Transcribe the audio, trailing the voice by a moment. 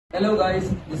Hello guys,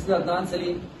 this is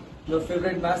Adnan'smathsarena, your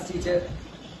favorite maths teacher.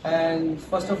 And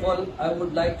first of all, I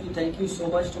would like to thank you so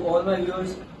much to all my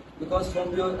viewers because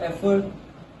from your effort,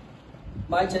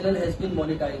 my channel has been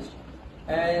monetized.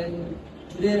 And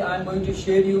today I am going to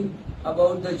share you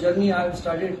about the journey I have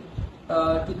started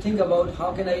to think about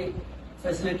how can I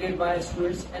facilitate my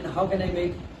students and how can I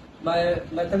make my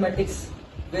mathematics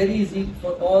very easy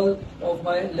for all of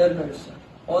my learners.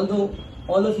 Although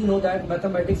all of you know that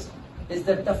mathematics is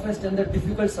the toughest and the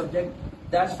difficult subject.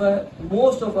 That's why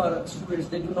most of our students,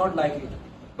 they do not like it.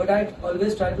 But I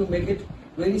always try to make it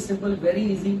very simple, very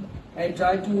easy, and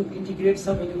try to integrate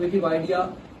some innovative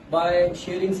idea by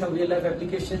sharing some real life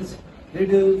applications,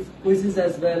 riddles, quizzes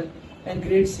as well, and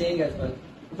great saying as well.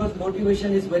 Because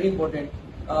motivation is very important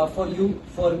for you,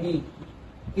 for me.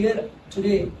 Here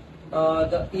today,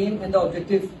 the aim and the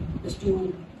objective is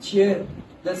to share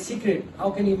the secret. How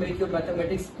can you make your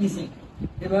mathematics easy?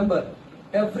 Remember,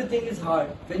 everything is hard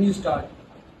when you start.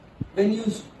 When you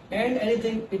end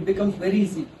anything, it becomes very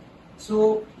easy.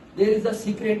 So there is a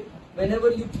secret.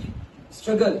 Whenever you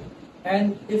struggle,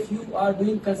 and if you are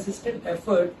doing consistent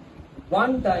effort,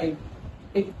 one time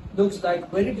it looks like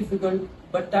very difficult,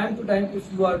 but time to time,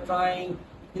 if you are trying,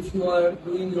 if you are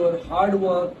doing your hard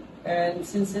work and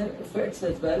sincere efforts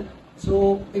as well,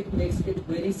 so it makes it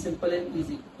very simple and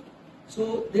easy.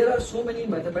 So there are so many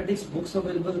mathematics books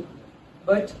available,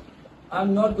 but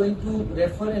I'm not going to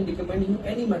refer and recommend you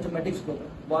any mathematics book.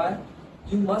 Why?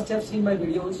 You must have seen my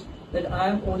videos that I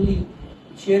am only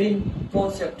sharing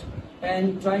concept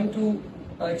and trying to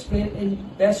explain in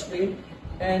best way.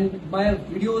 And my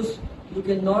videos, you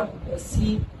cannot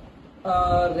see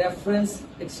reference.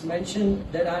 It's mentioned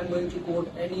that I'm going to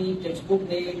quote any textbook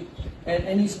name and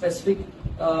any specific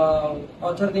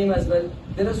author name as well.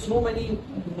 There are so many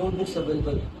notebooks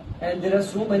available and there are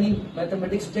so many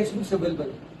mathematics textbooks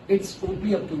available. It's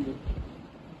totally up to you.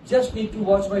 Just need to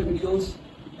watch my videos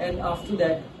and after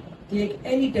that take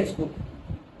any textbook.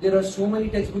 There are so many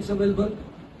textbooks available,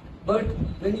 but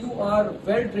when you are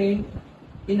well trained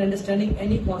in understanding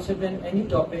any concept and any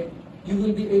topic, you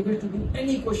will be able to do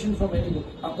any question from any book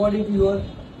according to your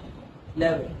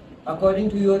level, according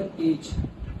to your age.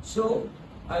 So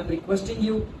I'm requesting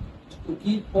you to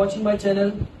keep watching my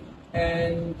channel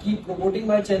and keep promoting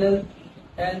my channel.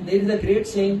 And there is a great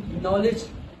saying, knowledge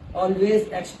always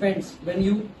expands when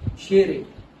you share it.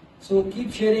 So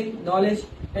keep sharing knowledge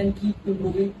and keep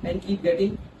improving and keep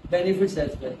getting benefits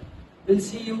as well. We'll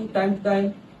see you time to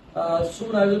time.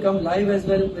 Soon I will come live as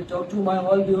well. We'll talk to my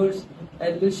all viewers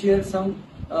and we'll share some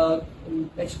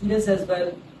experience as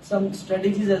well, some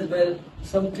strategies as well,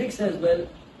 some tricks as well,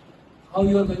 how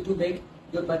you are going to make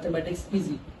your mathematics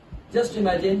easy. Just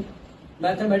imagine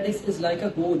mathematics is like a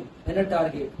goal and a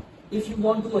target. If you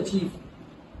want to achieve,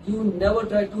 you never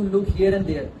try to look here and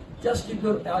there. Just keep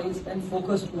your eyes and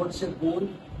focus towards your goal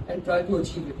and try to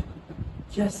achieve it.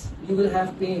 Yes, you will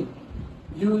have pain.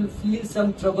 You will feel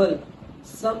some trouble.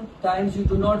 Sometimes you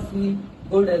do not feel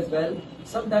good as well.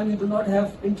 Sometimes you do not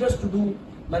have interest to do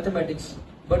mathematics.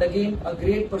 But again, a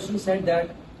great person said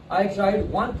that I tried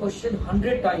one question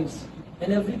 100 times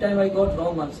and every time I got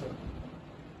wrong answer.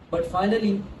 But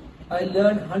finally, I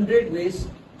learned 100 ways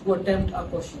to attempt a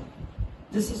question.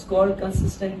 This is called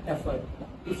consistent effort.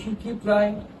 If you keep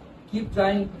trying,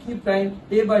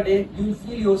 day by day, you will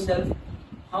feel yourself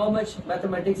how much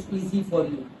mathematics is easy for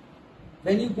you.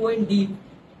 When you go in deep,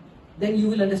 then you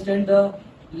will understand the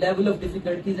level of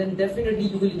difficulties and definitely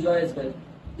you will enjoy as well.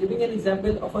 Giving an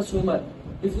example of a swimmer,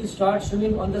 if you start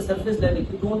swimming on the surface level,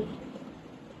 you don't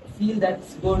feel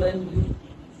that's good and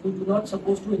you do not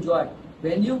supposed to enjoy.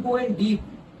 When you go in deep,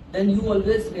 then you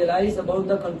always realize about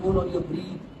the control on your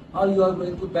breath, how you are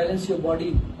going to balance your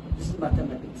body. This is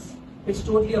mathematics. It's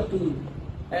totally up to you.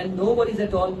 And no worries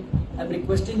at all. I'm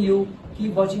requesting you,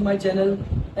 keep watching my channel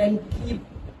and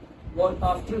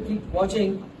after keep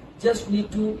watching, just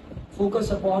need to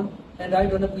focus upon and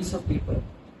write on a piece of paper.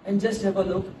 And just have a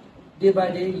look. Day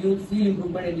by day, you'll feel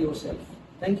improvement in yourself.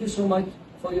 Thank you so much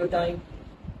for your time.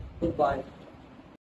 Goodbye.